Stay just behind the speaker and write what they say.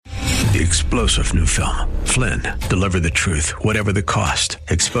The explosive new film, Flynn, deliver the truth, whatever the cost,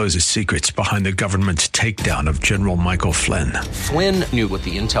 exposes secrets behind the government's takedown of General Michael Flynn. Flynn knew what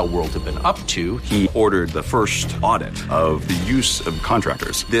the intel world had been up to. He ordered the first audit of the use of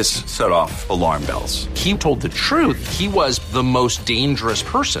contractors. This set off alarm bells. He told the truth. He was the most dangerous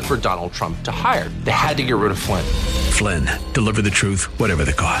person for Donald Trump to hire. They had to get rid of Flynn. Flynn, deliver the truth, whatever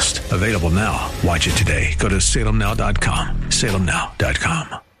the cost. Available now. Watch it today. Go to salemnow.com.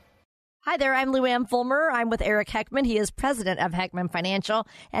 salemnow.com. Hi there, I'm Lou Ann Fulmer. I'm with Eric Heckman. He is president of Heckman Financial,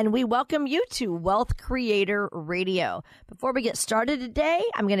 and we welcome you to Wealth Creator Radio. Before we get started today,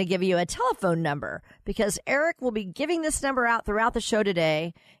 I'm going to give you a telephone number because Eric will be giving this number out throughout the show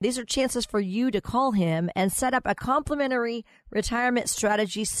today. These are chances for you to call him and set up a complimentary retirement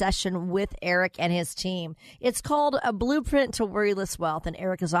strategy session with Eric and his team. It's called A Blueprint to Worryless Wealth, and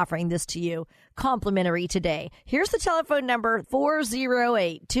Eric is offering this to you complimentary today. Here's the telephone number,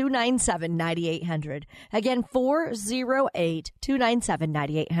 408-297-9800. Again,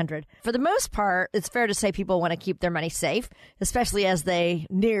 408-297-9800. For the most part, it's fair to say people want to keep their money safe, especially as they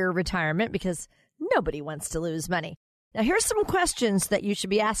near retirement, because nobody wants to lose money. Now, here's some questions that you should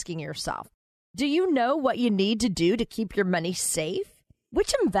be asking yourself. Do you know what you need to do to keep your money safe?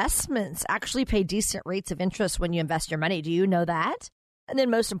 Which investments actually pay decent rates of interest when you invest your money? Do you know that? And then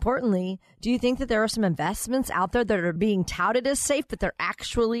most importantly, do you think that there are some investments out there that are being touted as safe, but they're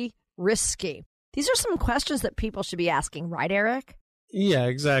actually risky? These are some questions that people should be asking, right, Eric? Yeah,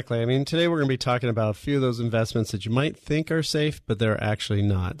 exactly. I mean, today we're going to be talking about a few of those investments that you might think are safe, but they're actually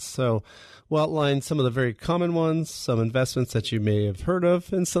not. So we'll outline some of the very common ones, some investments that you may have heard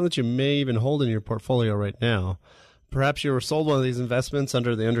of, and some that you may even hold in your portfolio right now. Perhaps you were sold one of these investments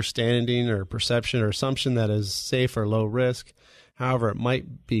under the understanding or perception or assumption that is safe or low risk. However, it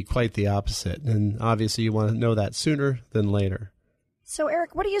might be quite the opposite, and obviously you want to know that sooner than later. So,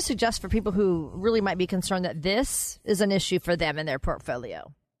 Eric, what do you suggest for people who really might be concerned that this is an issue for them in their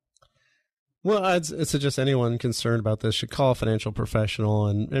portfolio? Well, I'd suggest anyone concerned about this should call a financial professional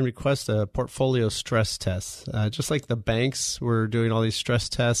and request a portfolio stress test. Just like the banks were doing all these stress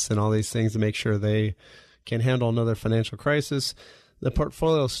tests and all these things to make sure they can handle another financial crisis, the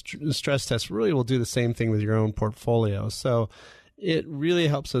portfolio stress test really will do the same thing with your own portfolio. So it really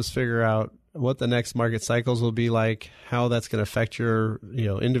helps us figure out what the next market cycles will be like, how that's going to affect your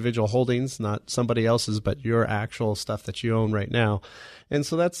individual holdings, not somebody else's, but your actual stuff that you own right now. And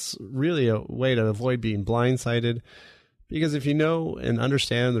so that's really a way to avoid being blindsided, because if you know and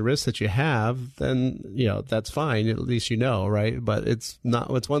understand the risks that you have, then, that's fine. At least you know, right? But it's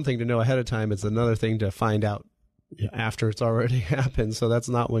one thing to know ahead of time. It's another thing to find out after it's already happened. So that's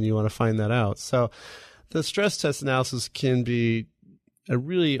not when you want to find that out. So the stress test analysis can be a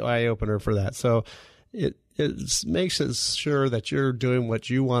really eye-opener for that. So it makes it sure that you're doing what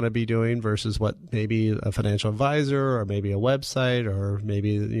you want to be doing versus what maybe a financial advisor or maybe a website or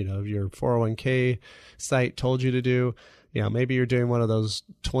maybe, your 401k site told you to do. Maybe you're doing one of those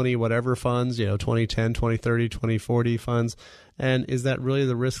 20 whatever funds, 2010, 2030, 2040 funds. And is that really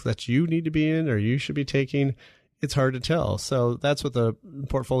the risk that you need to be in or you should be taking? It's hard to tell. So that's what the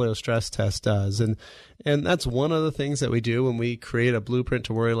portfolio stress test does. And that's one of the things that we do when we create a blueprint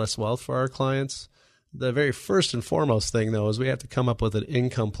to worryless wealth for our clients. The very first and foremost thing, though, is we have to come up with an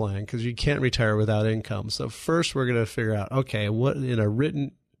income plan because you can't retire without income. So first we're going to figure out, okay, what in a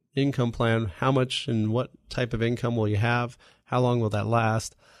written income plan, how much and what type of income will you have? How long will that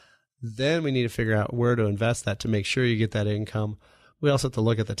last? Then we need to figure out where to invest that to make sure you get that income. We also have to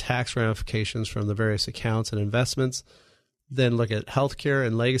look at the tax ramifications from the various accounts and investments, then look at healthcare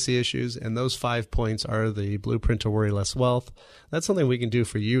and legacy issues. And those 5 points are the blueprint to worryless wealth. That's something we can do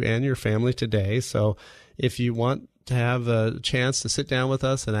for you and your family today. So if you want to have a chance to sit down with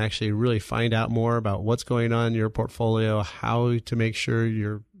us and actually really find out more about what's going on in your portfolio, how to make sure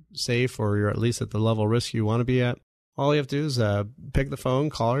you're safe or you're at least at the level of risk you want to be at, all you have to do is pick the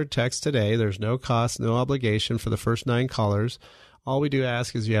phone, call or text today. There's no cost, no obligation for the first 9 callers. All we do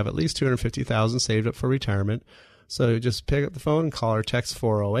ask is you have at least $250,000 saved up for retirement. So just pick up the phone and call or text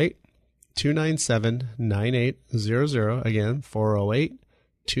 408-297-9800. Again,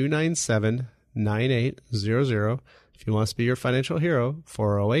 408-297-9800. If you want us to be your financial hero,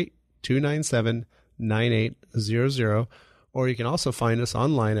 408-297-9800. Or you can also find us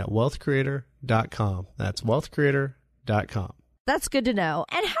online at wealthcreator.com. That's wealthcreator.com. That's good to know.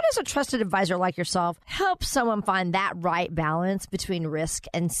 And how does a trusted advisor like yourself help someone find that right balance between risk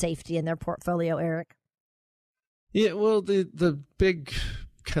and safety in their portfolio, Eric? Yeah, well, the big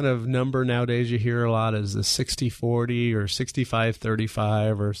kind of number nowadays you hear a lot is the 60-40 or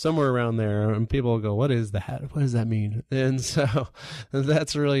 65-35 or somewhere around there. And people go, what is that? What does that mean? And so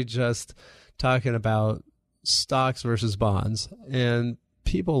that's really just talking about stocks versus bonds. And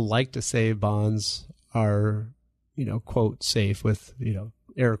people like to say bonds are, quote, safe with,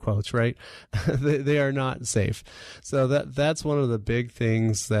 air quotes, right? they are not safe. So that's one of the big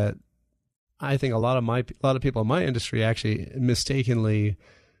things that I think a lot of people in my industry actually mistakenly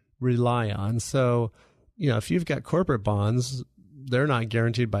rely on. So, if you've got corporate bonds, they're not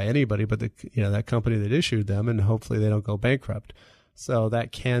guaranteed by anybody but that company that issued them, and hopefully they don't go bankrupt. So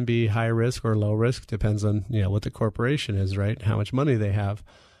that can be high risk or low risk, depends on what the corporation is, right? How much money they have.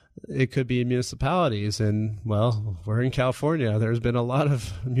 It could be municipalities, and we're in California. There's been a lot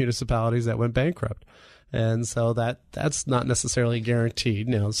of municipalities that went bankrupt. And so that's not necessarily guaranteed.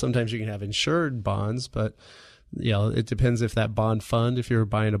 Now, sometimes you can have insured bonds, but it depends if that bond fund, if you're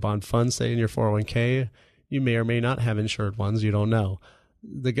buying a bond fund, say in your 401k, you may or may not have insured ones. You don't know.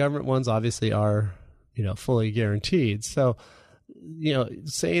 The government ones obviously are, fully guaranteed. So,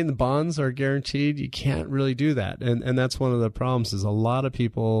 saying the bonds are guaranteed, you can't really do that. And that's one of the problems is a lot of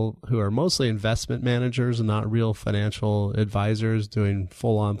people who are mostly investment managers and not real financial advisors doing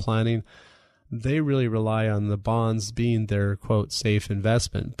full-on planning, they really rely on the bonds being their, quote, safe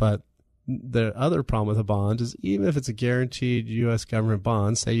investment. But the other problem with a bond is even if it's a guaranteed U.S. government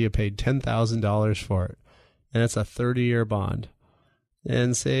bond, say you paid $10,000 for it, and it's a 30-year bond,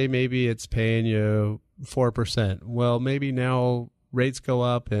 and say maybe it's paying you 4%. Well, maybe now rates go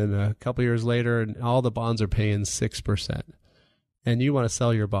up, and a couple years later, and all the bonds are paying 6%. And you want to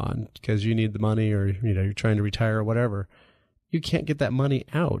sell your bond because you need the money, or you're trying to retire or whatever. You can't get that money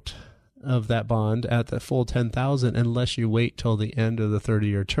out of that bond at the full $10,000 unless you wait till the end of the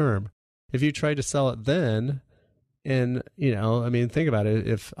 30-year term. If you try to sell it then, and think about it.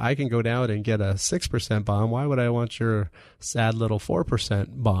 If I can go down and get a 6% bond, why would I want your sad little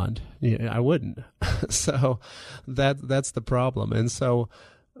 4% bond? I wouldn't. So that's the problem. And so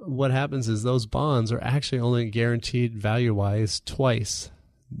what happens is those bonds are actually only guaranteed value-wise twice,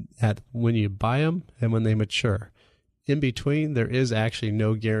 at when you buy them and when they mature. In between, there is actually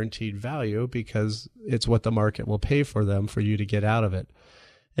no guaranteed value because it's what the market will pay for them for you to get out of it.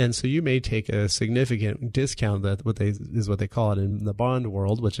 And so you may take a significant discount, that what they call it in the bond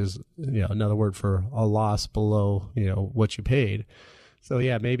world, which is another word for a loss below what you paid. So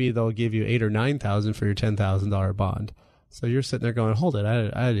maybe they'll give you $8,000 or $9,000 for your $10,000 bond. So you're sitting there going, hold it,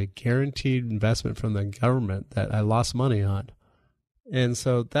 I had a guaranteed investment from the government that I lost money on. And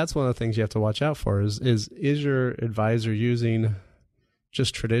so that's one of the things you have to watch out for is your advisor using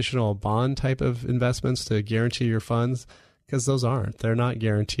just traditional bond type of investments to guarantee your funds? Because those aren't. They're not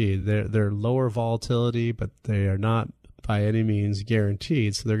guaranteed. They're lower volatility, but they are not by any means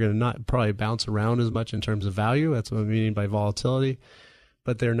guaranteed. So they're going to not probably bounce around as much in terms of value. That's what I'm meaning by volatility.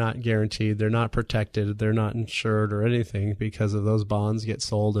 But they're not guaranteed. They're not protected. They're not insured or anything because of those bonds get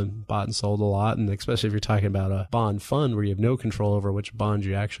sold and bought and sold a lot. And especially if you're talking about a bond fund where you have no control over which bond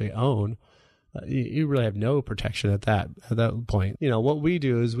you actually own, you really have no protection at that point. What we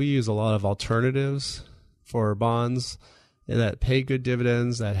do is we use a lot of alternatives for bonds that pay good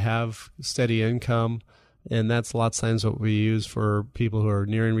dividends, that have steady income. And that's lots of times what we use for people who are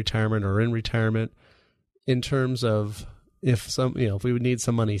nearing retirement or in retirement in terms of if we would need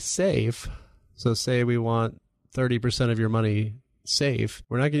some money safe. So say we want 30% of your money safe,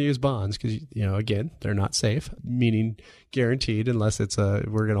 we're not going to use bonds because, again, they're not safe, meaning guaranteed unless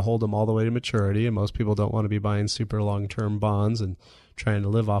we're going to hold them all the way to maturity. And most people don't want to be buying super long-term bonds and trying to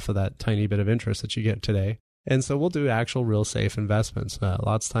live off of that tiny bit of interest that you get today. And so we'll do actual real safe investments.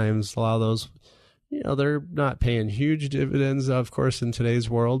 Lots of times, a lot of those, they're not paying huge dividends, of course, in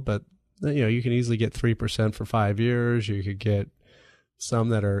today's world, but you can easily get 3% for 5 years. You could get some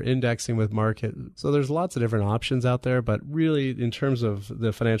that are indexing with market. So there's lots of different options out there, but really in terms of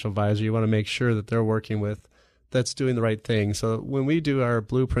the financial advisor, you want to make sure that they're working with that's doing the right thing. So when we do our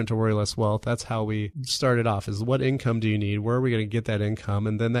blueprint to worry less wealth, that's how we started off is what income do you need? Where are we going to get that income?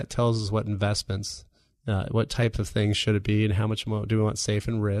 And then that tells us what investments, what type of things should it be and how much do we want safe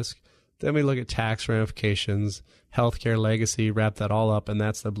and risk. Then we look at tax ramifications, healthcare legacy, wrap that all up, and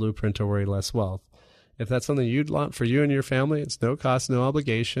that's the blueprint to worry less wealth. If that's something you'd want for you and your family, it's no cost, no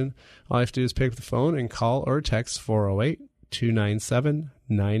obligation. All you have to do is pick up the phone and call or text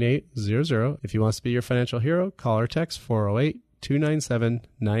 408-297-9800. If you want us to be your financial hero, call or text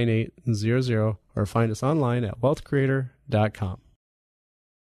 408-297-9800 or find us online at wealthcreator.com.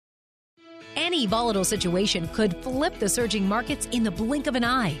 Any Any volatile situation could flip the surging markets in the blink of an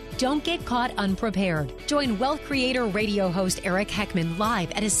eye. Don't get caught unprepared. Join Wealth Creator radio host Eric Heckman live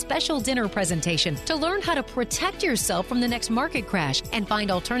at his special dinner presentation to learn how to protect yourself from the next market crash and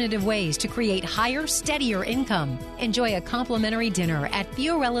find alternative ways to create higher, steadier income. Enjoy a complimentary dinner at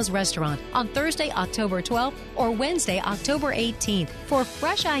Fiorella's Restaurant on Thursday, October 12th or Wednesday, October 18th for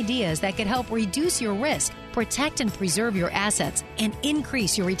fresh ideas that could help reduce your risk, protect and preserve your assets, and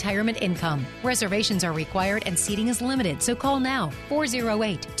increase your retirement income. Reservations are required and seating is limited, so call now,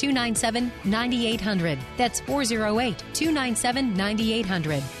 408-297-9800. That's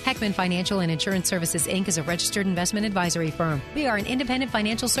 408-297-9800. Heckman Financial and Insurance Services, Inc. is a registered investment advisory firm. We are an independent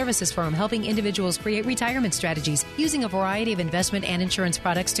financial services firm helping individuals create retirement strategies using a variety of investment and insurance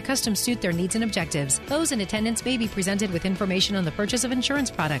products to custom suit their needs and objectives. Those in attendance may be presented with information on the purchase of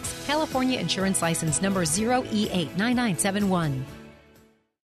insurance products. California Insurance License Number 0E89971.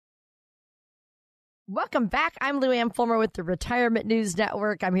 Welcome back. I'm Lou Ann Fulmer with the Retirement News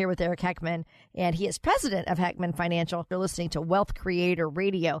Network. I'm here with Eric Heckman, and he is president of Heckman Financial. You're listening to Wealth Creator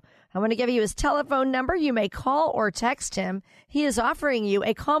Radio. I want to give you his telephone number. You may call or text him. He is offering you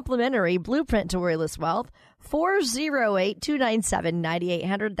a complimentary blueprint to worryless wealth,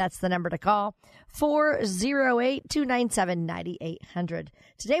 408-297-9800. That's the number to call, 408-297-9800.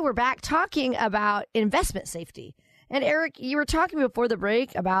 Today we're back talking about investment safety. And Eric, you were talking before the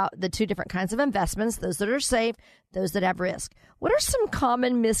break about the two different kinds of investments, those that are safe, those that have risk. What are some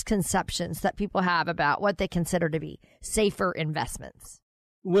common misconceptions that people have about what they consider to be safer investments?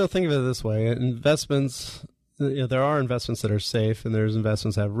 Well, think of it this way. Investments, there are investments that are safe and there's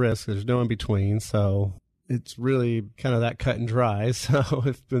investments that have risk. There's no in between. So it's really kind of that cut and dry. So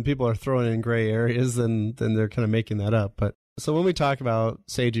when people are throwing in gray areas, then they're kind of making that up. But so when we talk about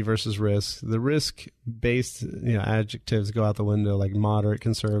safety versus risk, the risk-based adjectives go out the window, like moderate,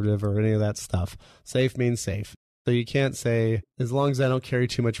 conservative, or any of that stuff. Safe means safe. So you can't say, as long as I don't carry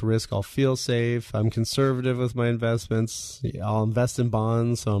too much risk, I'll feel safe. I'm conservative with my investments. I'll invest in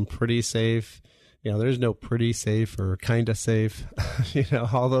bonds, so I'm pretty safe. There's no pretty safe or kind of safe,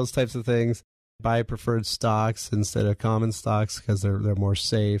 all those types of things. Buy preferred stocks instead of common stocks because they're more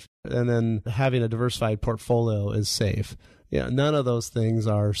safe. And then having a diversified portfolio is safe. None of those things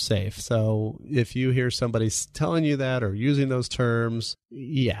are safe. So if you hear somebody telling you that or using those terms,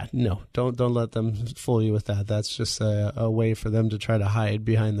 don't let them fool you with that. That's just a way for them to try to hide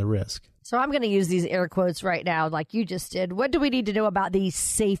behind the risk. So I'm going to use these air quotes right now like you just did. What do we need to know about these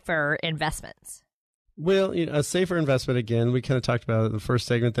safer investments? Well, a safer investment, again, we kind of talked about it in the first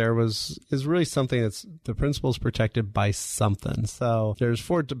segment there, is really something that's the principal is protected by something. So there's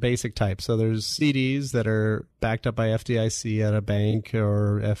four basic types. So there's CDs that are backed up by FDIC at a bank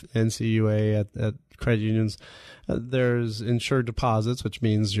or NCUA at credit unions. There's insured deposits, which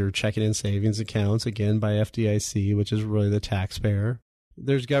means your checking and savings accounts, again, by FDIC, which is really the taxpayer.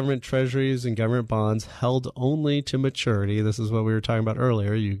 There's government treasuries and government bonds held only to maturity. This is what we were talking about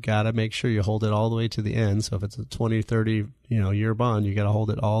earlier. You got to make sure you hold it all the way to the end. So if it's a 20, 30, year bond, you got to hold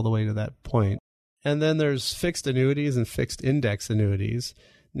it all the way to that point. And then there's fixed annuities and fixed index annuities.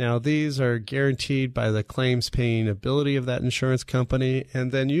 Now, these are guaranteed by the claims paying ability of that insurance company.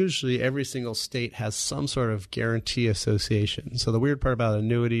 And then usually every single state has some sort of guarantee association. So the weird part about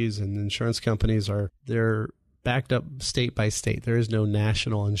annuities and insurance companies they're backed up state by state. There is no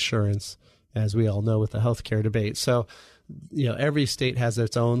national insurance, as we all know with the healthcare debate. So, every state has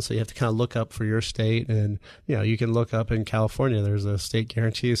its own, so you have to kind of look up for your state. And, you can look up in California, there's a State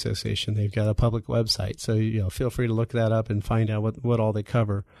Guarantee Association. They've got a public website. So, feel free to look that up and find out what all they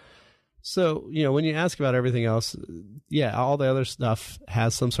cover. So, when you ask about everything else, all the other stuff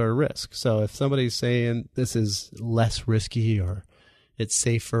has some sort of risk. So if somebody's saying this is less risky or it's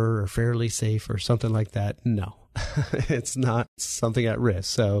safer or fairly safe or something like that, no, it's not something at risk.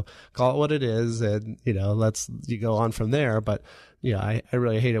 So call it what it is, and you go on from there. But I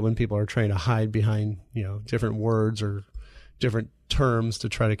really hate it when people are trying to hide behind different words or different terms to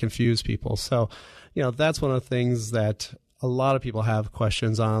try to confuse people. So that's one of the things that a lot of people have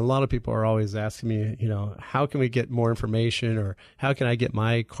questions on. A lot of people are always asking me, how can we get more information, or how can I get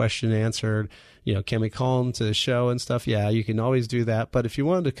my question answered? Can we call them to the show and stuff? Yeah, you can always do that. But if you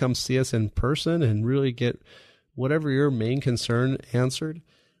wanted to come see us in person and really get whatever your main concern answered,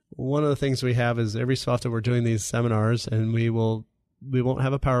 one of the things we have is every so often we're doing these seminars, and we won't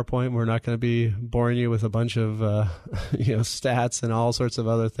have a PowerPoint. We're not going to be boring you with a bunch of stats and all sorts of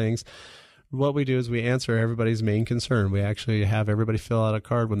other things. What we do is we answer everybody's main concern. We actually have everybody fill out a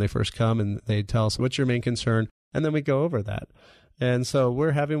card when they first come, and they tell us, what's your main concern? And then we go over that. And so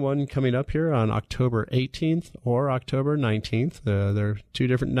we're having one coming up here on October 18th or October 19th. They're two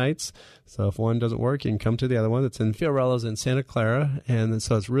different nights. So if one doesn't work, you can come to the other one. It's in Fiorella's in Santa Clara. And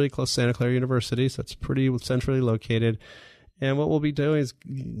so it's really close to Santa Clara University. So it's pretty centrally located. And what we'll be doing is,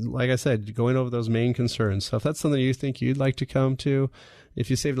 like I said, going over those main concerns. So if that's something you think you'd like to come to,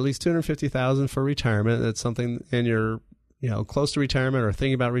 if you saved at least $250,000 for retirement, that's something, and you're close to retirement or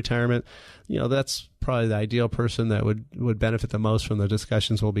thinking about retirement, that's probably the ideal person that would benefit the most from the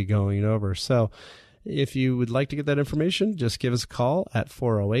discussions we'll be going over. So if you would like to get that information, just give us a call at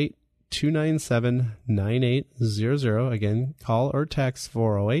 408-297-9800. Again, call or text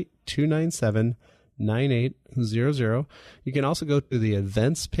 408-297-9800. You can also go to the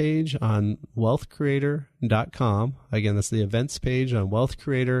events page on wealthcreator.com. Again, that's the events page on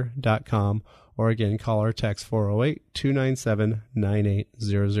wealthcreator.com. Or again, call or text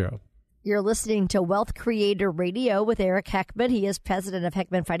 408-297-9800. You're listening to Wealth Creator Radio with Eric Heckman. He is president of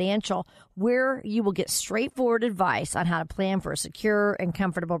Heckman Financial, where you will get straightforward advice on how to plan for a secure and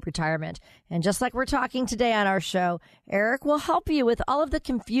comfortable retirement. And just like we're talking today on our show, Eric will help you with all of the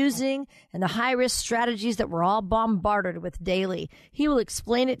confusing and the high-risk strategies that we're all bombarded with daily. He will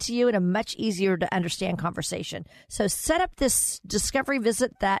explain it to you in a much easier to understand conversation. So set up this discovery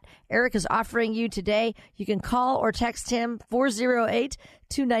visit that Eric is offering you today. You can call or text him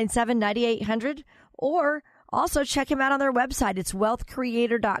 408-297-9800, or also check him out on their website. It's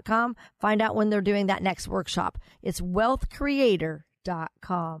wealthcreator.com. Find out when they're doing that next workshop. It's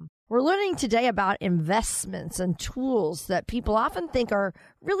wealthcreator.com. We're learning today about investments and tools that people often think are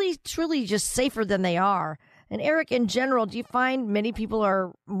really, truly just safer than they are. And Eric, in general, do you find many people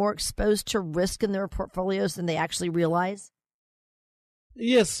are more exposed to risk in their portfolios than they actually realize?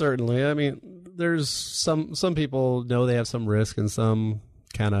 Yes, certainly. I mean, there's some people know they have some risk, and some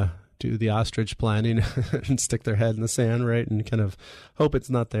kind of do the ostrich planning and stick their head in the sand, right, and kind of hope it's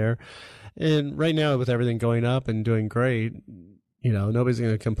not there. And right now, with everything going up and doing great, nobody's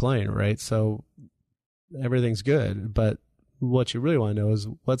going to complain, right? So everything's good. But what you really want to know is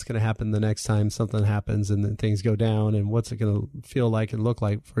what's going to happen the next time something happens and then things go down, and what's it going to feel like and look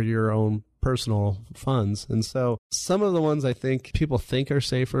like for your own personal funds. And so some of the ones I think people think are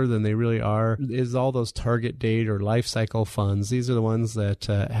safer than they really are is all those target date or life cycle funds. These are the ones that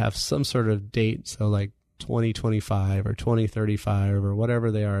have some sort of date, so like 2025 or 2035 or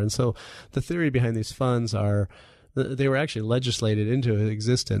whatever they are. And so the theory behind these funds are they were actually legislated into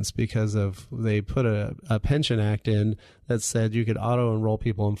existence because they put a pension act in that said you could auto-enroll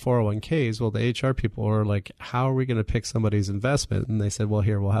people in 401ks. Well, the HR people were like, how are we going to pick somebody's investment? And they said, well,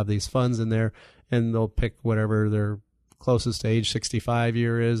 here, we'll have these funds in there, and they'll pick whatever their closest to age 65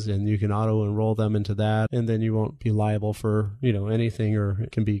 year is, and you can auto-enroll them into that, and then you won't be liable for, anything, or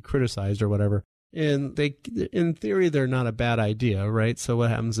it can be criticized or whatever. And in theory, they're not a bad idea, right? So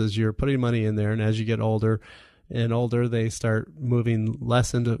what happens is you're putting money in there, and as you get older, they start moving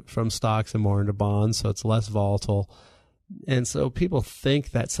less from stocks and more into bonds, so it's less volatile. And so people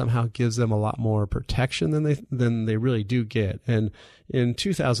think that somehow gives them a lot more protection than they really do get. And in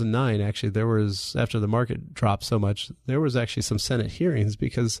 2009, actually, there was, after the market dropped so much, there was actually some Senate hearings,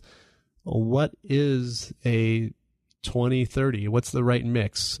 because what is a 2030? What's the right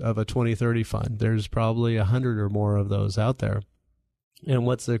mix of a 2030 fund? There's probably 100 or more of those out there. And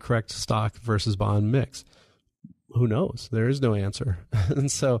what's the correct stock versus bond mix? Who knows? There is no answer.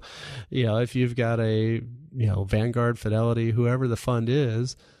 And so, if you've got a, Vanguard, Fidelity, whoever the fund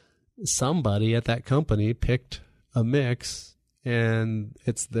is, somebody at that company picked a mix, and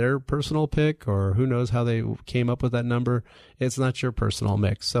it's their personal pick, or who knows how they came up with that number. It's not your personal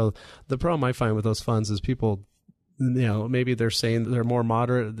mix. So the problem I find with those funds is people, maybe they're saying they're more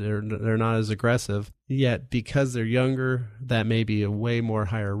moderate, they're not as aggressive, yet because they're younger, that may be a way more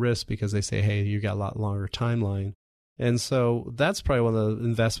higher risk, because they say, hey, you got a lot longer timeline. And so that's probably one of the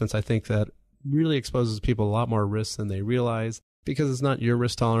investments I think that really exposes people a lot more risk than they realize, because it's not your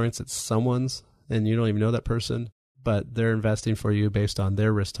risk tolerance, it's someone's, and you don't even know that person, but they're investing for you based on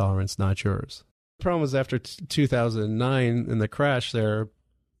their risk tolerance, not yours. The problem was after 2009 in the crash there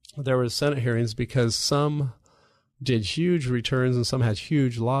was Senate hearings, because some did huge returns and some had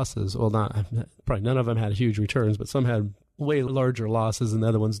huge losses. Well, probably none of them had huge returns, but some had way larger losses, and the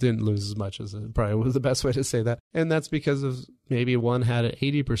other ones didn't lose as much, as it probably was the best way to say that. And that's because of maybe one had an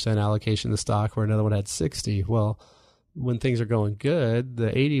 80% allocation to stock where another one had 60. Well, when things are going good,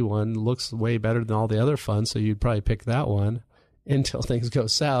 the 81 looks way better than all the other funds, so you'd probably pick that one until things go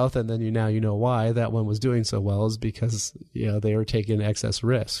south, and then you know why that one was doing so well is because they were taking excess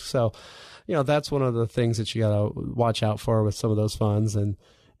risk. So that's one of the things that you got to watch out for with some of those funds. And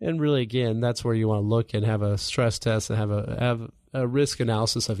And really, again, that's where you want to look and have a stress test and have a risk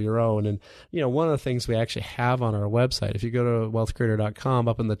analysis of your own. And, one of the things we actually have on our website, if you go to wealthcreator.com,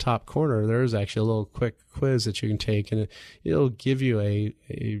 up in the top corner, there's actually a little quick quiz that you can take, and it'll give you a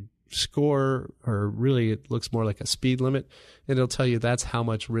score, or really it looks more like a speed limit, and it'll tell you that's how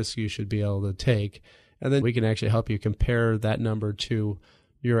much risk you should be able to take. And then we can actually help you compare that number to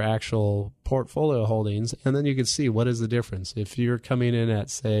your actual portfolio holdings, and then you can see what is the difference. If you're coming in at,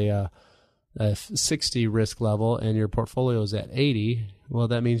 say, a 60 risk level and your portfolio is at 80, well,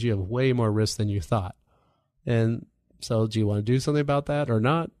 that means you have way more risk than you thought. And so do you want to do something about that or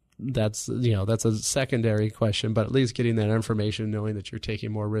not? That's a secondary question, but at least getting that information, knowing that you're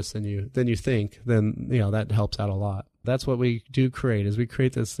taking more risk than you think, then, that helps out a lot. That's what we do create, is we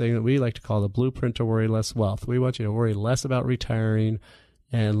create this thing that we like to call the blueprint to worry less wealth. We want you to worry less about retiring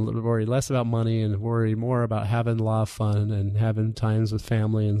and worry less about money and worry more about having a lot of fun and having times with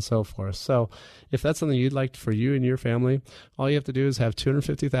family and so forth. So if that's something you'd like for you and your family, all you have to do is have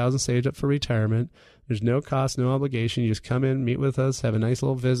 $250,000 saved up for retirement. There's no cost, no obligation. You just come in, meet with us, have a nice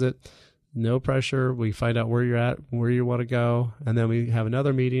little visit, no pressure. We find out where you're at, where you want to go, and then we have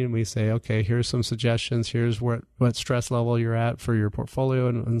another meeting and we say, okay, here's some suggestions. Here's what stress level you're at for your portfolio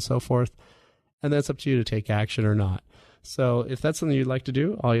and so forth. And that's up to you to take action or not. So if that's something you'd like to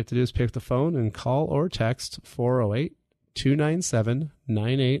do, all you have to do is pick up the phone and call or text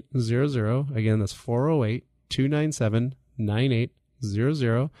 408-297-9800. Again, that's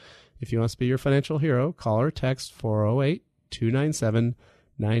 408-297-9800. If you want us to be your financial hero, call or text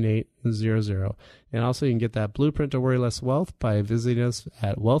 408-297-9800. And also you can get that blueprint to worry less wealth by visiting us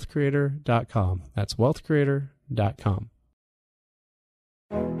at wealthcreator.com. That's wealthcreator.com.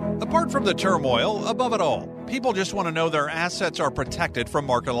 Apart from the turmoil, above it all, people just want to know their assets are protected from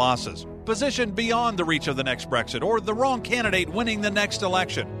market losses, positioned beyond the reach of the next Brexit or the wrong candidate winning the next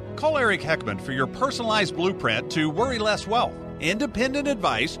election. Call Eric Heckman for your personalized blueprint to worry less wealth. Independent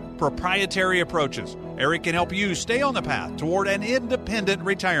advice, proprietary approaches. Eric can help you stay on the path toward an independent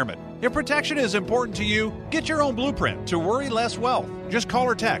retirement. If protection is important to you, get your own blueprint to worry less wealth. Just call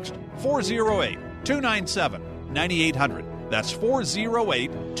or text 408-297-9800. That's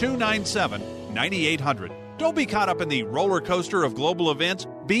 408-297-9800. Don't be caught up in the roller coaster of global events.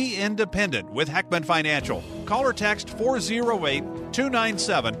 Be independent with Heckman Financial. Call or text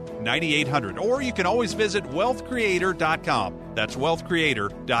 408-297-9800. Or you can always visit wealthcreator.com. That's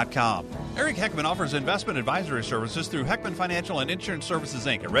wealthcreator.com. Eric Heckman offers investment advisory services through Heckman Financial and Insurance Services,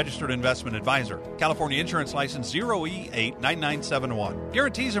 Inc., a registered investment advisor. California Insurance License 0E89971.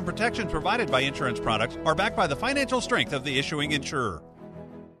 Guarantees and protections provided by insurance products are backed by the financial strength of the issuing insurer.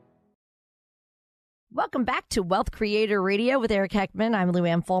 Welcome back to Wealth Creator Radio with Eric Heckman. I'm Lou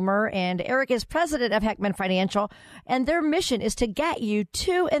Ann Fulmer, and Eric is president of Heckman Financial, and their mission is to get you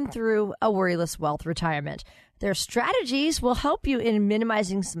to and through a worryless wealth retirement. Their strategies will help you in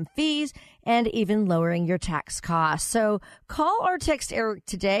minimizing some fees and even lowering your tax costs. So call or text Eric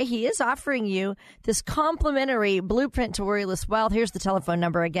today. He is offering you this complimentary blueprint to worryless wealth. Here's the telephone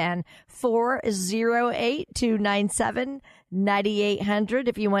number again, 408-297-9800.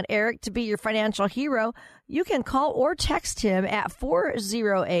 If you want Eric to be your financial hero, you can call or text him at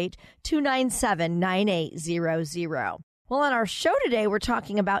 408-297-9800. Well, on our show today, we're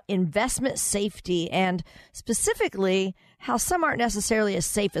talking about investment safety and specifically how some aren't necessarily as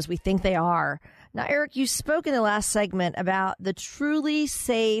safe as we think they are. Now, Eric, you spoke in the last segment about the truly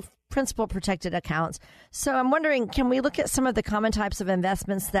safe principal protected accounts. So I'm wondering, can we look at some of the common types of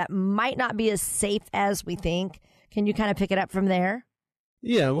investments that might not be as safe as we think? Can you kind of pick it up from there?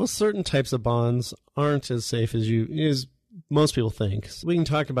 Yeah, well, certain types of bonds aren't as safe as most people think. So we can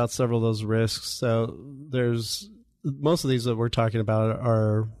talk about several of those risks. So most of these that we're talking about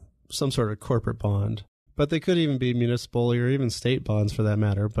are some sort of corporate bond, but they could even be municipal or even state bonds for that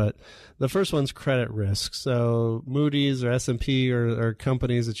matter. But the first one's credit risk. So Moody's or S&P are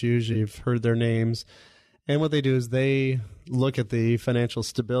companies that you usually have heard their names. And what they do is they look at the financial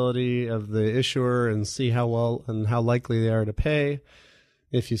stability of the issuer and see how well and how likely they are to pay.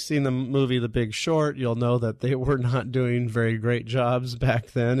 If you've seen the movie The Big Short, you'll know that they were not doing very great jobs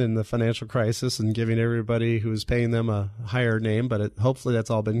back then in the financial crisis and giving everybody who was paying them a higher name, but hopefully that's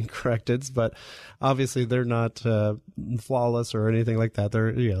all been corrected. But obviously they're not flawless or anything like that.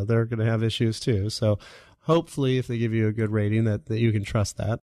 They're going to have issues too. So hopefully if they give you a good rating that you can trust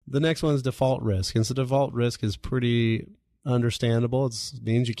that. The next one is default risk. And so default risk is pretty understandable. It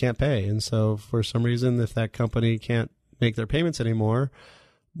means you can't pay. And so for some reason, if that company can't make their payments anymore,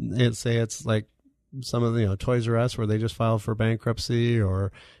 it's like some of the Toys R Us where they just filed for bankruptcy,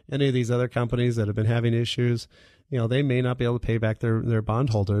 or any of these other companies that have been having issues. they may not be able to pay back their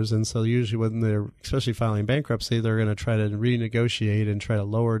bondholders. And so usually when they're especially filing bankruptcy, they're going to try to renegotiate and try to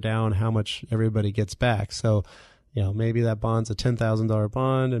lower down how much everybody gets back. So, maybe that bond's a $10,000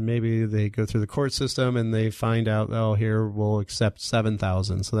 bond, and maybe they go through the court system and they find out, here we'll accept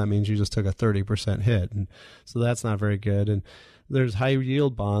 $7,000. So that means you just took a 30% hit. And so that's not very good. And there's high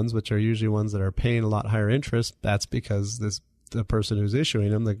yield bonds, which are usually ones that are paying a lot higher interest. That's because the person who's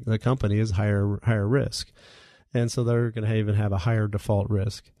issuing them, the company, is higher risk. And so they're going to even have a higher default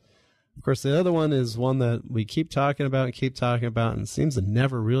risk. Of course, the other one is one that we keep talking about and seems to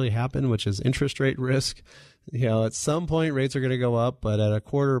never really happen, which is interest rate risk. At some point rates are going to go up, but at a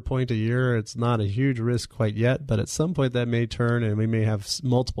quarter point a year, it's not a huge risk quite yet. But at some point that may turn, and we may have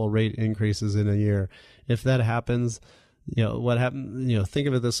multiple rate increases in a year. If that happens, what happens, think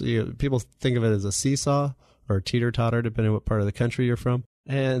of it this, people think of it as a seesaw or teeter-totter, depending on what part of the country you're from.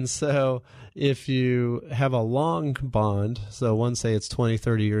 And so if you have a long bond, so one say it's 20,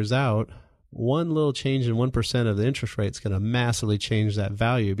 30 years out, one little change in 1% of the interest rate is going to massively change that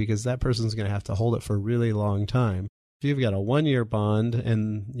value, because that person's going to have to hold it for a really long time. If you've got a 1-year bond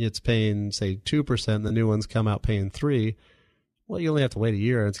and it's paying, say, 2%, the new ones come out paying 3%, well, you only have to wait a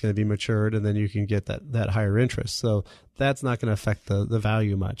year and it's going to be matured, and then you can get that higher interest. So that's not going to affect the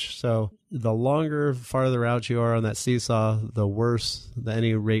value much. So the longer, farther out you are on that seesaw, the worse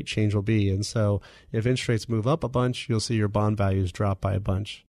any rate change will be. And so if interest rates move up a bunch, you'll see your bond values drop by a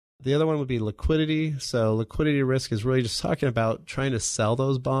bunch. The other one would be liquidity. So liquidity risk is really just talking about trying to sell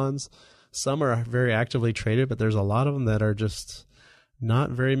those bonds. Some are very actively traded, but there's a lot of them that are just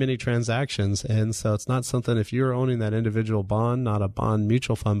not very many transactions. And so it's not something, if you're owning that individual bond, not a bond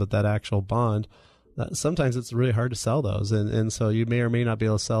mutual fund, but that actual bond, sometimes it's really hard to sell those. And so you may or may not be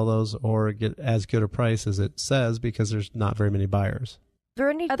able to sell those or get as good a price as it says, because there's not very many buyers. Are there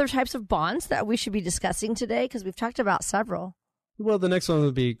any other types of bonds that we should be discussing today? Because we've talked about several. Well, the next one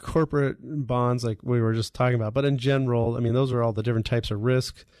would be corporate bonds, like we were just talking about. But in general, those are all the different types of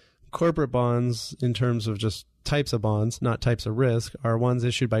risk. Corporate bonds, in terms of just types of bonds, not types of risk, are ones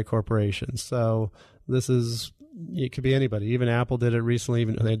issued by corporations. So it could be anybody. Even Apple did it recently.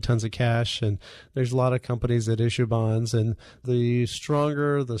 Even they had tons of cash, and there's a lot of companies that issue bonds. And the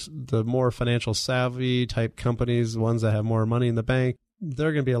stronger, the more financial savvy type companies, the ones that have more money in the bank,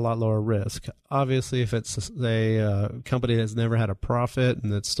 they're going to be a lot lower risk. Obviously, if it's a company that's never had a profit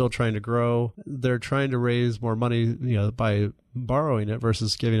and that's still trying to grow, they're trying to raise more money, by borrowing it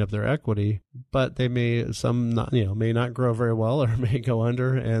versus giving up their equity. But they may not grow very well, or may go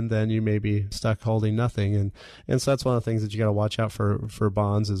under, and then you may be stuck holding nothing. And so that's one of the things that you got to watch out for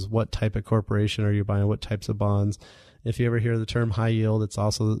bonds, is what type of corporation are you buying, what types of bonds. If you ever hear the term high yield, it's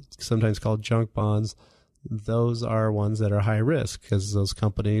also sometimes called junk bonds. Those are ones that are high risk, because those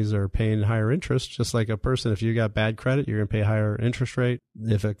companies are paying higher interest. Just like a person, if you got bad credit, you're going to pay a higher interest rate.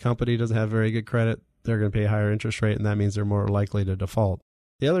 If a company doesn't have very good credit, they're going to pay a higher interest rate, and that means they're more likely to default.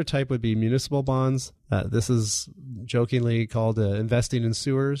 The other type would be municipal bonds. This is jokingly called investing in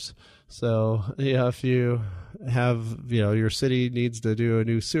sewers. So if you have, your city needs to do a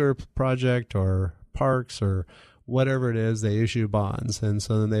new sewer project or parks or whatever it is, they issue bonds. And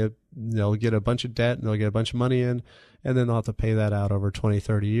so then they'll get a bunch of debt and they'll get a bunch of money in, and then they'll have to pay that out over 20,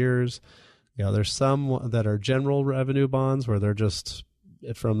 30 years. There's some that are general revenue bonds, where they're just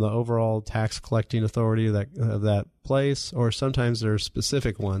from the overall tax collecting authority of that place, or sometimes there are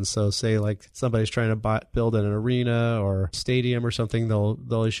specific ones. So say like somebody's trying to build an arena or stadium or something,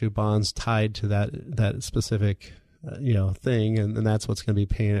 they'll issue bonds tied to that specific thing, and that's what's going to be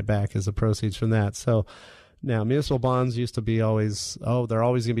paying it back as the proceeds from that. So now, municipal bonds used to be they're always going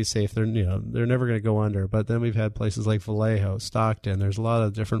to be safe. They're never going to go under. But then we've had places like Vallejo, Stockton. There's a lot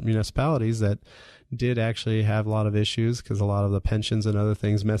of different municipalities that did actually have a lot of issues, because a lot of the pensions and other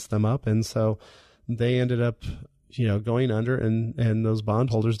things messed them up. And so they ended up, going under, and those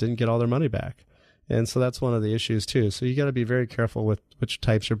bondholders didn't get all their money back. And so that's one of the issues too. So you got to be very careful with which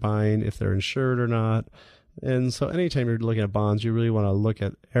types you're buying, if they're insured or not. And so anytime you're looking at bonds, you really want to look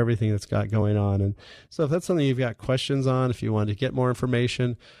at everything that's got going on. And so if that's something you've got questions on, if you want to get more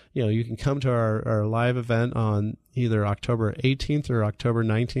information, you can come to our live event on either October 18th or October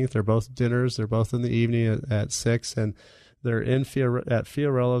 19th. They're both dinners. They're both in the evening at 6. And they're at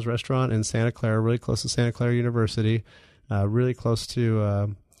Fiorella's restaurant in Santa Clara, really close to Santa Clara University, really close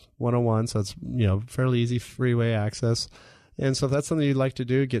to 101. So it's, fairly easy freeway access. And so if that's something you'd like to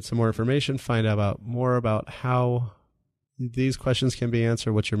do, get some more information, find out more about how these questions can be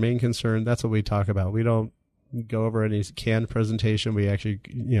answered, what's your main concern, that's what we talk about. We don't go over any canned presentation. We actually,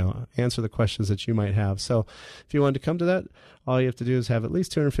 answer the questions that you might have. So if you wanted to come to that, all you have to do is have at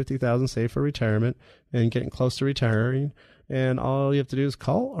least $250,000 saved for retirement and getting close to retiring. And all you have to do is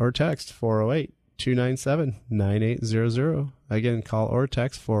call or text 408-297-9800. Again, call or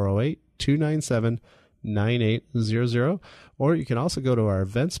text 408-297-9800. Or you can also go to our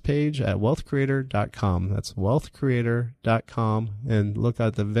events page at wealthcreator.com. That's wealthcreator.com, and look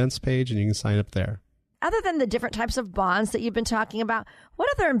at the events page and you can sign up there. Other than the different types of bonds that you've been talking about, what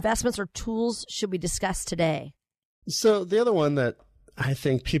other investments or tools should we discuss today? So the other one that I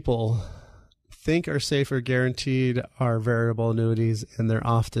think people think are safe or guaranteed are variable annuities, and they're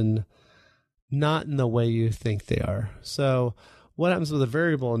often not in the way you think they are. So what happens with a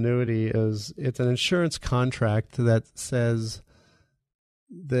variable annuity is it's an insurance contract that says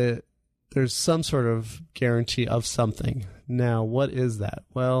that there's some sort of guarantee of something. Now, what is that?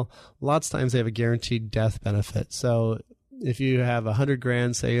 Well, lots of times they have a guaranteed death benefit. So if you have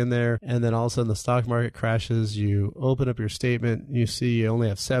 $100,000, say, in there, and then all of a sudden the stock market crashes, you open up your statement, you see you only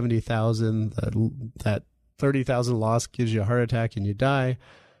have $70,000, that $30,000 loss gives you a heart attack and you die.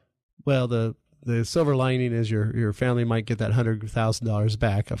 Well, the silver lining is your family might get that $100,000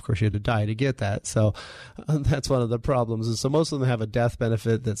 back. Of course, you had to die to get that. So that's one of the problems. And so most of them have a death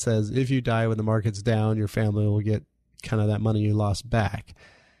benefit that says if you die when the market's down, your family will get kind of that money you lost back.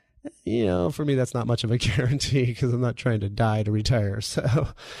 For me, that's not much of a guarantee because I'm not trying to die to retire. So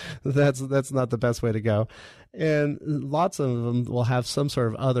that's not the best way to go. And lots of them will have some sort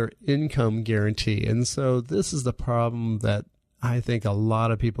of other income guarantee. And so this is the problem that I think a lot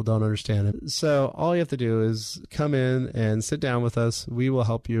of people don't understand it. So all you have to do is come in and sit down with us. We will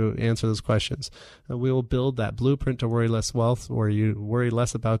help you answer those questions. We will build that blueprint to worry less wealth, where you worry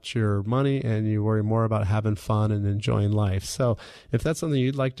less about your money and you worry more about having fun and enjoying life. So if that's something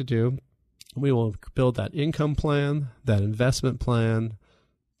you'd like to do, we will build that income plan, that investment plan,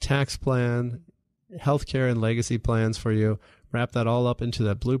 tax plan, healthcare and legacy plans for you. Wrap that all up into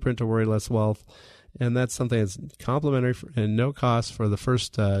that blueprint to worry less wealth. And that's something that's complimentary and no cost for the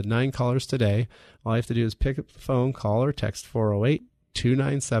first 9 callers today. All you have to do is pick up the phone, call or text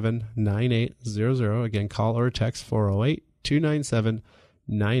 408-297-9800. Again, call or text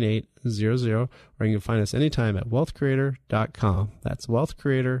 408-297-9800. Or you can find us anytime at wealthcreator.com. That's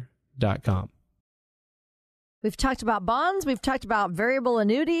wealthcreator.com. We've talked about bonds, we've talked about variable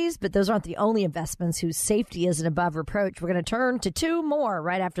annuities, but those aren't the only investments whose safety isn't above reproach. We're going to turn to 2 more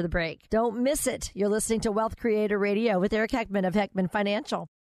right after the break. Don't miss it. You're listening to Wealth Creator Radio with Eric Heckman of Heckman Financial.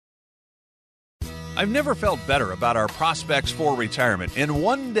 I've never felt better about our prospects for retirement. In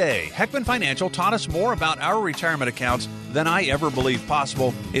one day, Heckman Financial taught us more about our retirement accounts than I ever believed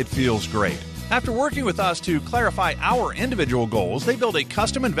possible. It feels great. After working with us to clarify our individual goals, they built a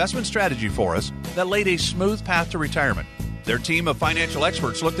custom investment strategy for us that laid a smooth path to retirement. Their team of financial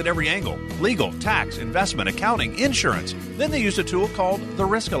experts looked at every angle: legal, tax, investment, accounting, insurance. Then they used a tool called the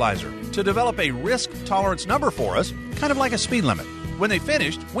Riskalyzer to develop a risk tolerance number for us, kind of like a speed limit. When they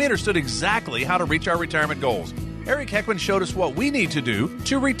finished, we understood exactly how to reach our retirement goals. Eric Heckman showed us what we need to do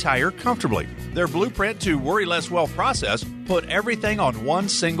to retire comfortably. Their blueprint to worry less wealth process put everything on one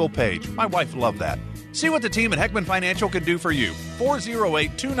single page. My wife loved that. See what the team at Heckman Financial can do for you.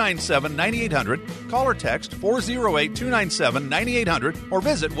 408-297-9800. Call or text 408-297-9800 or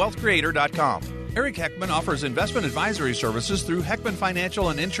visit wealthcreator.com. Eric Heckman offers investment advisory services through Heckman Financial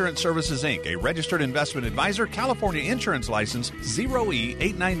and Insurance Services, Inc., a registered investment advisor, California Insurance License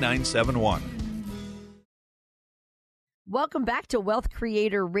 0E89971. Welcome back to Wealth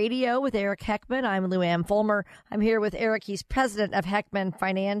Creator Radio with Eric Heckman. I'm Lou Ann Fulmer. I'm here with Eric. He's president of Heckman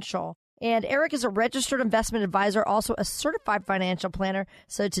Financial. And Eric is a registered investment advisor, also a certified financial planner.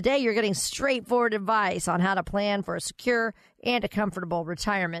 So today you're getting straightforward advice on how to plan for a secure and a comfortable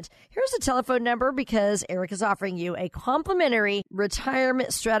retirement. Here's a telephone number because Eric is offering you a complimentary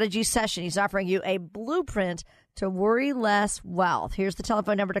retirement strategy session. He's offering you a blueprint to worry less wealth. Here's the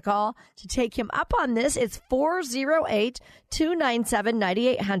telephone number to call to take him up on this. It's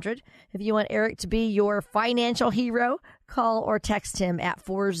 408-297-9800. If you want Eric to be your financial hero, call or text him at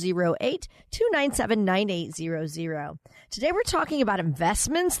 408-297-9800. Today we're talking about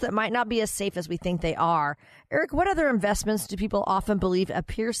investments that might not be as safe as we think they are. Eric, what other investments do people often believe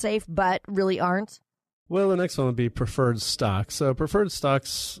appear safe but really aren't? Well, the next one would be preferred stocks. So preferred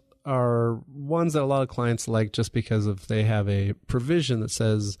stocks are ones that a lot of clients like just because of they have a provision that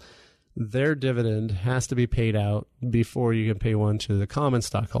says their dividend has to be paid out before you can pay one to the common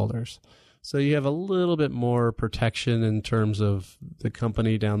stockholders. So you have a little bit more protection in terms of the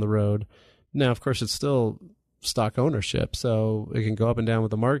company down the road. Now, of course, it's still stock ownership, so it can go up and down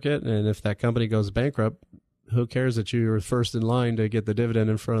with the market, and if that company goes bankrupt, who cares that you were first in line to get the dividend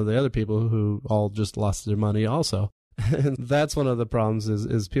in front of the other people who all just lost their money also? And that's one of the problems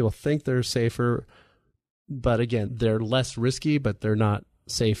is people think they're safer, but again, they're less risky, but they're not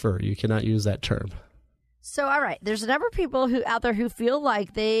safer. You cannot use that term. So, all right, there's a number of people out there who feel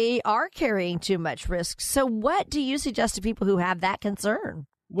like they are carrying too much risk. So what do you suggest to people who have that concern?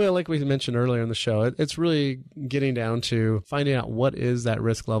 Well, like we mentioned earlier in the show, it's really getting down to finding out what is that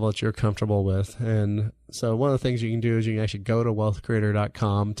risk level that you're comfortable with. And so one of the things you can do is you can actually go to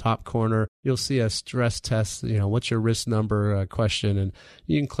wealthcreator.com, top corner. You'll see a stress test, what's your risk number question. And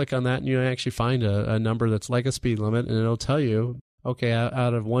you can click on that and you actually find a number that's like a speed limit, and it'll tell you, okay,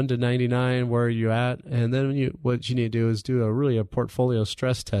 out of 1 to 99, where are you at? And then what you need to do is do a portfolio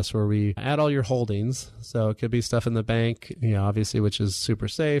stress test where we add all your holdings. So it could be stuff in the bank, obviously, which is super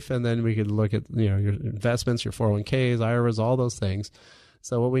safe. And then we could look at, your investments, your 401ks, IRAs, all those things.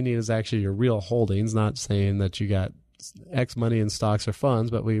 So what we need is actually your real holdings, not saying that you got X money in stocks or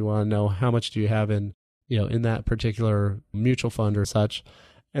funds, but we want to know how much do you have in that particular mutual fund or such.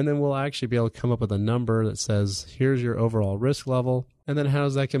 And then we'll actually be able to come up with a number that says, here's your overall risk level. And then how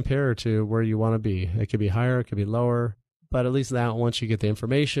does that compare to where you want to be? It could be higher, it could be lower. But at least now, once you get the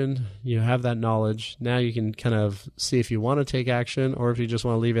information, you have that knowledge. Now you can kind of see if you want to take action or if you just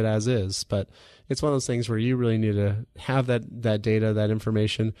want to leave it as is. But it's one of those things where you really need to have that data, that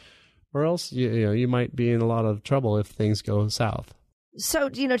information, or else you might be in a lot of trouble if things go south. So,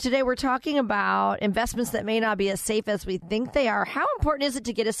 today we're talking about investments that may not be as safe as we think they are. How important is it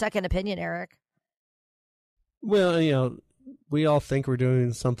to get a second opinion, Eric? Well, we all think we're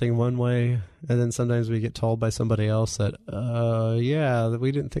doing something one way, and then sometimes we get told by somebody else that,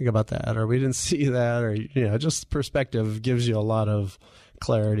 we didn't think about that, or we didn't see that, or, just perspective gives you a lot of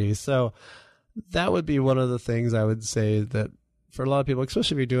clarity. So that would be one of the things I would say that for a lot of people,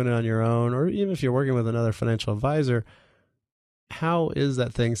 especially if you're doing it on your own, or even if you're working with another financial advisor, how is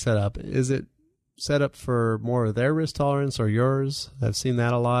that thing set up? Is it set up for more of their risk tolerance or yours? I've seen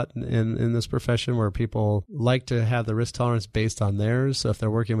that a lot in this profession where people like to have the risk tolerance based on theirs. So if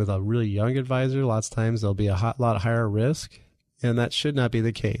they're working with a really young advisor, lots of times there'll be a lot higher risk, and that should not be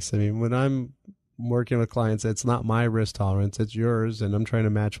the case. I mean, when I'm working with clients, it's not my risk tolerance, it's yours, and I'm trying to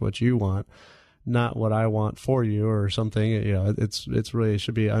match what you want, not what I want for you or something. It's really, it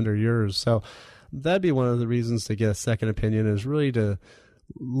should be under yours. So that'd be one of the reasons to get a second opinion, is really to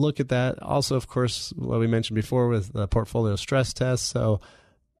look at that. Also, of course, what we mentioned before with the portfolio stress test. So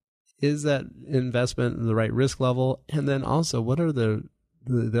is that investment the right risk level? And then also, what are the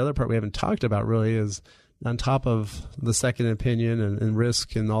other part we haven't talked about really is, on top of the second opinion and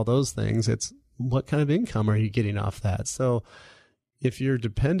risk and all those things, it's what kind of income are you getting off that? So if you're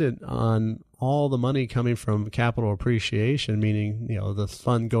dependent on all the money coming from capital appreciation, meaning, the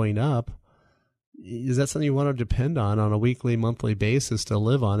fund going up, is that something you want to depend on a weekly, monthly basis to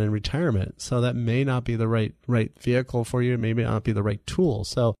live on in retirement? So that may not be the right vehicle for you. It may not be the right tool.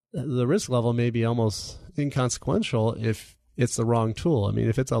 So the risk level may be almost inconsequential if it's the wrong tool. I mean,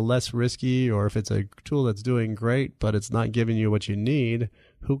 if it's a less risky, or if it's a tool that's doing great, but it's not giving you what you need,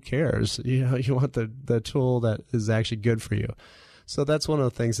 who cares? You want the tool that is actually good for you. So that's one of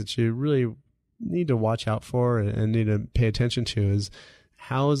the things that you really need to watch out for and need to pay attention to is,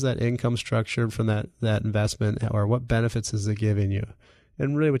 how is that income structured from that investment, or what benefits is it giving you?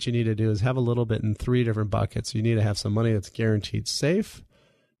 And really what you need to do is have a little bit in 3 different buckets. You need to have some money that's guaranteed safe.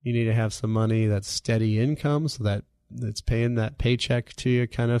 You need to have some money that's steady income, so that it's paying that paycheck to you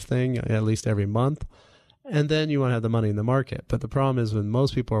kind of thing, at least every month. And then you want to have the money in the market. But the problem is when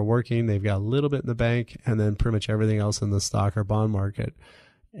most people are working, they've got a little bit in the bank and then pretty much everything else in the stock or bond market.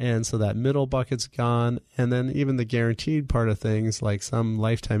 And so that middle bucket's gone. And then even the guaranteed part of things, like some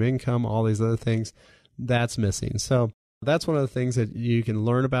lifetime income, all these other things, that's missing. So that's one of the things that you can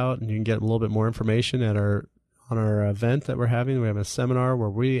learn about, and you can get a little bit more information on our event that we're having. We have a seminar where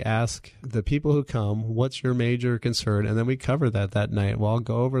we ask the people who come, what's your major concern? And then we cover that night. We'll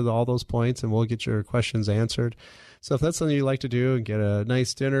go over all those points and we'll get your questions answered. So if that's something you'd like to do and get a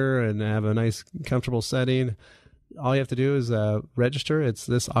nice dinner and have a nice comfortable setting, all you have to do is register. It's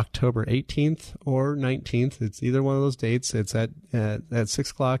this October 18th or 19th. It's either one of those dates. It's at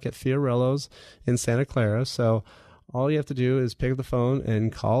 6 o'clock at Fiorillo's in Santa Clara. So all you have to do is pick up the phone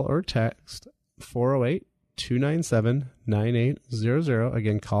and call or text 408-297-9800.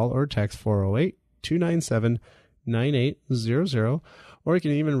 Again, call or text 408-297-9800. Or you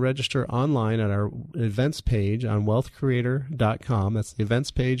can even register online at our events page on wealthcreator.com. That's the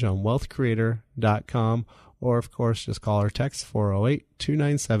events page on wealthcreator.com. Or, of course, just call or text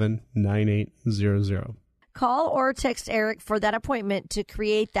 408-297-9800. Call or text Eric for that appointment to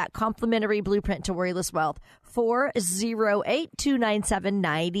create that complimentary blueprint to worryless wealth.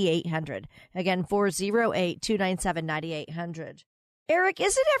 408-297-9800. Again, 408-297-9800. Eric,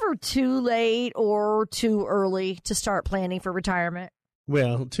 is it ever too late or too early to start planning for retirement?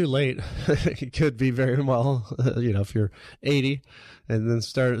 Well, too late. It could be very well, if you're 80 and then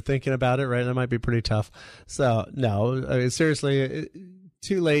start thinking about it, right? That might be pretty tough. So, no, I mean, seriously,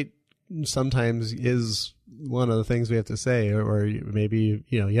 too late sometimes is one of the things we have to say, or maybe,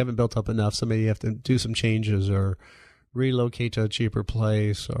 you haven't built up enough, so maybe you have to do some changes or relocate to a cheaper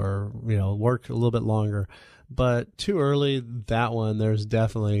place or, work a little bit longer. But too early, that one, there's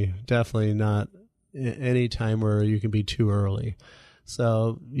definitely not any time where you can be too early.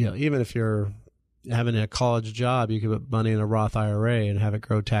 So, even if you're having a college job, you could put money in a Roth IRA and have it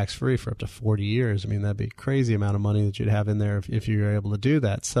grow tax-free for up to 40 years. I mean, that'd be a crazy amount of money that you'd have in there if you were able to do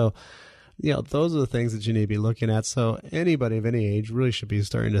that. So, those are the things that you need to be looking at. So anybody of any age really should be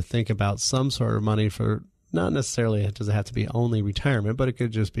starting to think about some sort of money for, not necessarily, it doesn't have to be only retirement, but it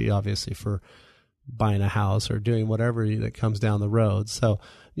could just be obviously for buying a house or doing whatever that comes down the road. So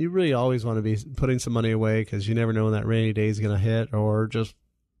you really always want to be putting some money away because you never know when that rainy day is going to hit, or just,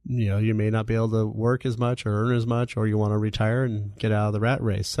 you may not be able to work as much or earn as much, or you want to retire and get out of the rat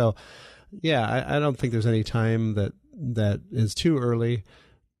race. So yeah, I don't think there's any time that is too early.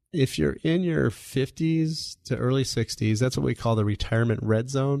 If you're in your 50s to early 60s, that's what we call the retirement red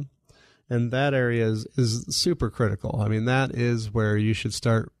zone. And that area is super critical. I mean, that is where you should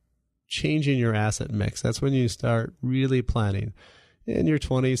start changing your asset mix. That's when you start really planning. In your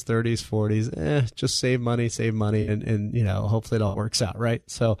 20s, 30s, 40s, just save money, and hopefully it all works out, right?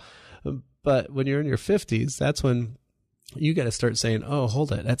 So, but when you're in your 50s, that's when you got to start saying, oh,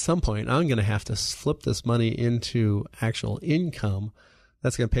 hold it. At some point, I'm going to have to flip this money into actual income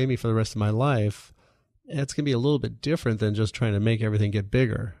that's going to pay me for the rest of my life. It's going to be a little bit different than just trying to make everything get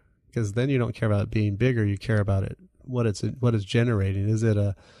bigger, because then you don't care about it being bigger. You care about it, what it's generating. Is it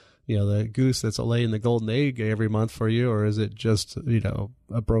the goose that's laying the golden egg every month for you, or is it just, a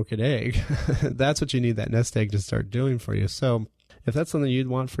broken egg? That's what you need that nest egg to start doing for you. So if that's something you'd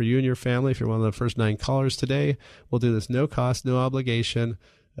want for you and your family, if you're one of the first 9 callers today, we'll do this no cost, no obligation.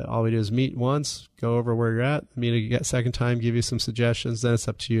 All we do is meet once, go over where you're at, meet a second time, give you some suggestions. Then it's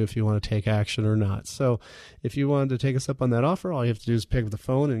up to you if you want to take action or not. So if you wanted to take us up on that offer, all you have to do is pick up the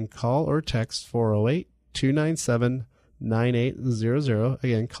phone and call or text 408-297-9800.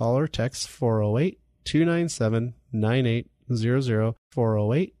 Again, call or text 408-297-9800,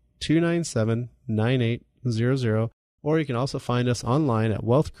 408-297-9800. Or you can also find us online at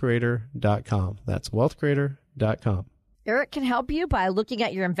wealthcreator.com. That's wealthcreator.com. Eric can help you by looking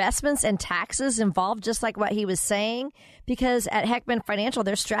at your investments and taxes involved, just like what he was saying, because at Heckman Financial,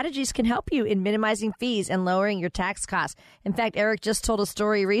 their strategies can help you in minimizing fees and lowering your tax costs. In fact, Eric just told a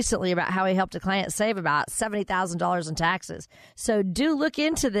story recently about how he helped a client save about $70,000 in taxes. So do look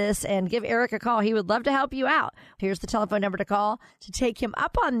into this and give Eric a call. He would love to help you out. Here's the telephone number to call to take him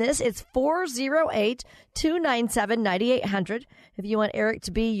up on this. It's 408-297-9800. If you want Eric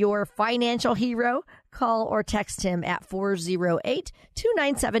to be your financial hero, call or text him at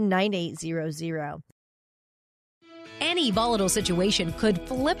 408-297-9800. Any volatile situation could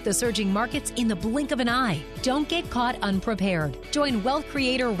flip the surging markets in the blink of an eye. Don't get caught unprepared. Join Wealth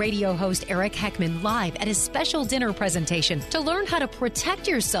Creator radio host Eric Heckman live at his special dinner presentation to learn how to protect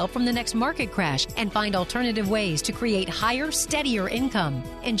yourself from the next market crash and find alternative ways to create higher, steadier income.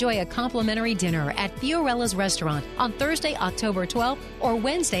 Enjoy a complimentary dinner at Fiorella's Restaurant on Thursday, October 12th or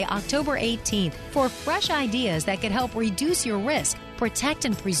Wednesday, October 18th for fresh ideas that could help reduce your risk, protect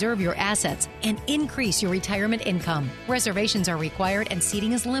and preserve your assets, and increase your retirement income. Reservations are required and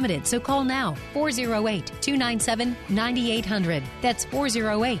seating is limited, so call now. 408-297-9800. That's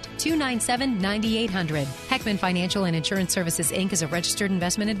 408-297-9800. Heckman Financial and Insurance Services, Inc. is a registered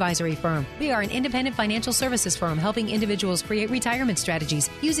investment advisory firm. We are an independent financial services firm helping individuals create retirement strategies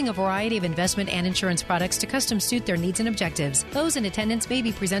using a variety of investment and insurance products to custom suit their needs and objectives. Those in attendance may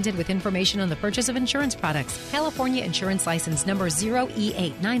be presented with information on the purchase of insurance products. California Insurance License Number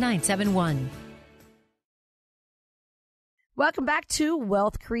 0E89971. Welcome back to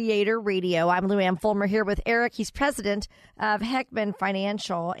Wealth Creator Radio. I'm Lou Ann Fulmer here with Eric. He's president of Heckman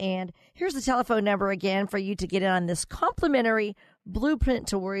Financial. And here's the telephone number again for you to get in on this complimentary blueprint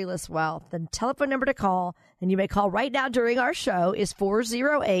to worryless wealth. The telephone number to call, and you may call right now during our show, is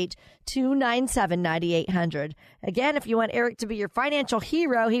 408-297-9800. Again, if you want Eric to be your financial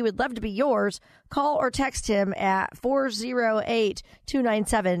hero, he would love to be yours. Call or text him at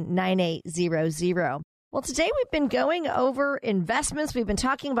 408-297-9800. Well, today we've been going over investments. We've been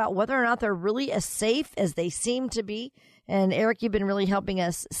talking about whether or not they're really as safe as they seem to be. And Eric, you've been really helping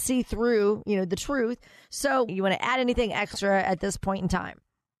us see through, the truth. So you want to add anything extra at this point in time?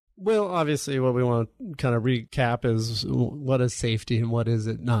 Well, obviously, what we want to kind of recap is what is safety and what is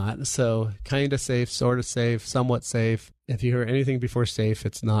it not. So kind of safe, sort of safe, somewhat safe. If you hear anything before safe,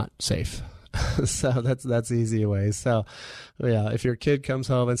 it's not safe. So that's easy way. So yeah, if your kid comes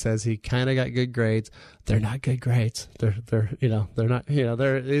home and says he kind of got good grades, they're not good grades. They're not,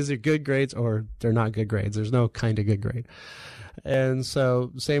 they're either good grades or they're not good grades. There's no kind of good grade. And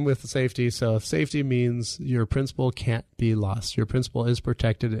so same with safety. So if safety means your principal can't be lost, your principal is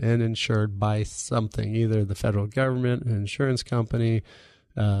protected and insured by something, either the federal government, an insurance company,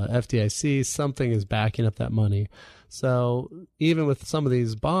 FDIC, something is backing up that money. So even with some of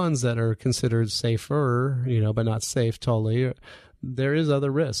these bonds that are considered safer, but not safe totally, there is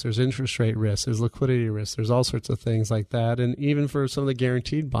other risks. There's interest rate risk. There's liquidity risk. There's all sorts of things like that. And even for some of the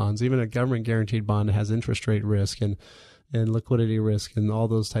guaranteed bonds, even a government guaranteed bond has interest rate risk and liquidity risk and all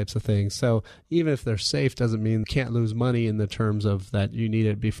those types of things. So even if they're safe doesn't mean you can't lose money in the terms of that you need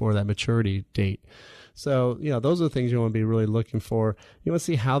it before that maturity date. So, those are the things you want to be really looking for. You want to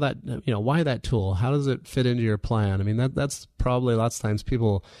see how that, why that tool? How does it fit into your plan? I mean, that's probably lots of times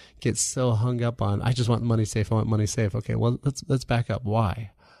people get so hung up on, I just want money safe. I want money safe. Okay, well, let's back up.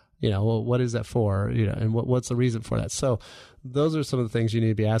 Why? What is that for? And what's the reason for that? So those are some of the things you need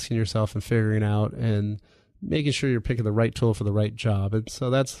to be asking yourself and figuring out and making sure you're picking the right tool for the right job. And so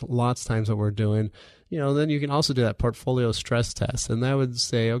that's lots of times what we're doing. Then you can also do that portfolio stress test. And that would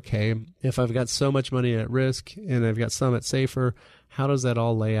say, okay, if I've got so much money at risk and I've got some at safer, how does that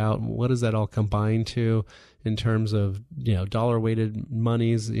all lay out? What does that all combine to in terms of, dollar weighted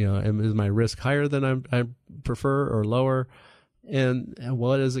monies? Is my risk higher than I prefer or lower? And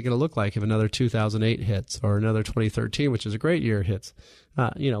what is it going to look like if another 2008 hits or another 2013, which is a great year, hits?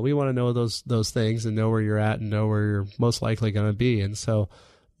 We want to know those things and know where you're at and know where you're most likely going to be. And so,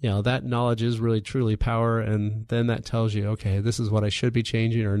 that knowledge is really truly power. And then that tells you, okay, this is what I should be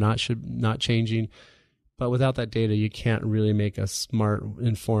changing or not changing. But without that data, you can't really make a smart,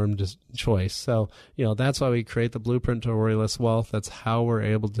 informed choice. So, that's why we create the Blueprint to Worry Less Wealth. That's how we're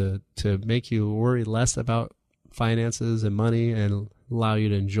able to make you worry less about finances and money and allow you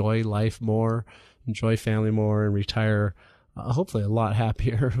to enjoy life more, enjoy family more, and retire hopefully a lot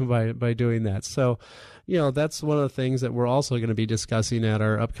happier by doing that. So, that's one of the things that we're also going to be discussing at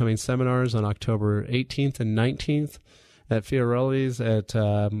our upcoming seminars on October 18th and 19th at Fiorelli's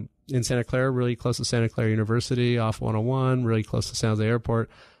in Santa Clara, really close to Santa Clara University, off 101, really close to San Jose Airport,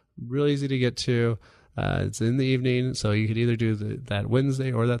 really easy to get to. It's in the evening, so you could either do that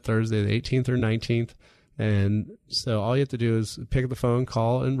Wednesday or that Thursday, the 18th or 19th. And so all you have to do is pick up the phone,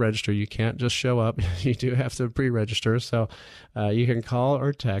 call, and register. You can't just show up. You do have to pre-register. So you can call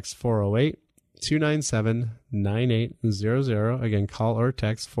or text 408-297-9800. Again, call or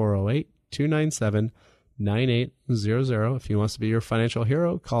text 408-297-9800. If he wants to be your financial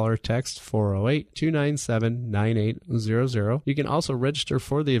hero, call or text 408-297-9800. You can also register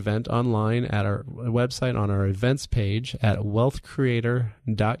for the event online at our website on our events page at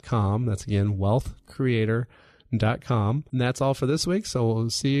wealthcreator.com. That's again, wealthcreator.com. And that's all for this week. So we'll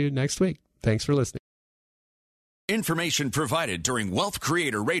see you next week. Thanks for listening. Information provided during Wealth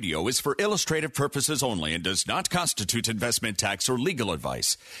Creator Radio is for illustrative purposes only and does not constitute investment, tax, or legal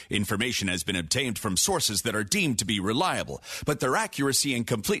advice. Information has been obtained from sources that are deemed to be reliable, but their accuracy and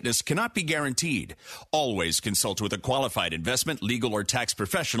completeness cannot be guaranteed. Always consult with a qualified investment, legal, or tax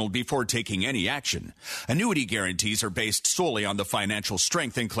professional before taking any action. Annuity guarantees are based solely on the financial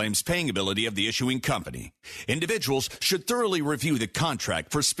strength and claims paying ability of the issuing company. Individuals should thoroughly review the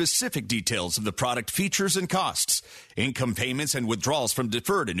contract for specific details of the product features and costs. Income payments and withdrawals from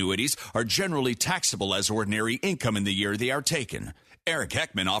deferred annuities are generally taxable as ordinary income in the year they are taken. Eric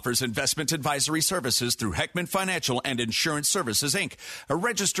Heckman offers investment advisory services through Heckman Financial and Insurance Services, Inc., a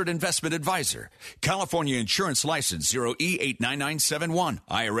registered investment advisor. California Insurance License 0E89971,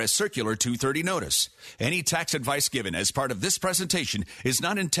 IRS Circular 230 Notice. Any tax advice given as part of this presentation is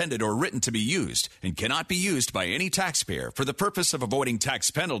not intended or written to be used and cannot be used by any taxpayer for the purpose of avoiding tax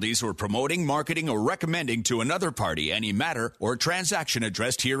penalties or promoting, marketing, or recommending to another party any matter or transaction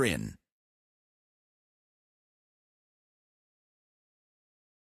addressed herein.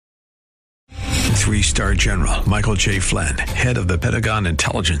 Three-star General Michael J. Flynn, head of the Pentagon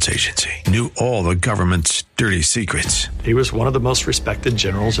Intelligence Agency, knew all the government's dirty secrets. He was one of the most respected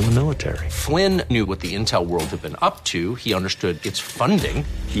generals in the military. Flynn knew what the intel world had been up to. He understood its funding.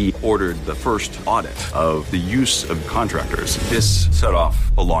 He ordered the first audit of the use of contractors. This set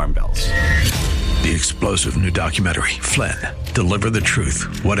off alarm bells. The explosive new documentary, Flynn, Deliver the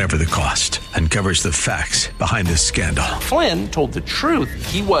Truth, Whatever the Cost, uncovers the facts behind this scandal. Flynn told the truth.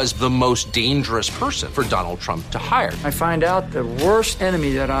 He was the most dangerous person for Donald Trump to hire. I find out the worst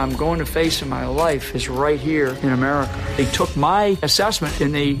enemy that I'm going to face in my life is right here in America. They took my assessment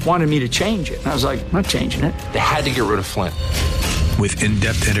and they wanted me to change it. And I was like, I'm not changing it. They had to get rid of Flynn. With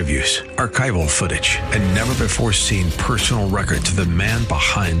in-depth interviews, archival footage, and never-before-seen personal records of the man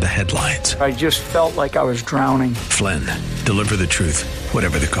behind the headlines. I just felt like I was drowning. Flynn, Deliver the Truth,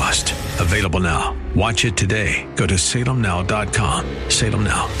 Whatever the Cost. Available now. Watch it today. Go to salemnow.com.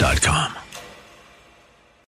 salemnow.com.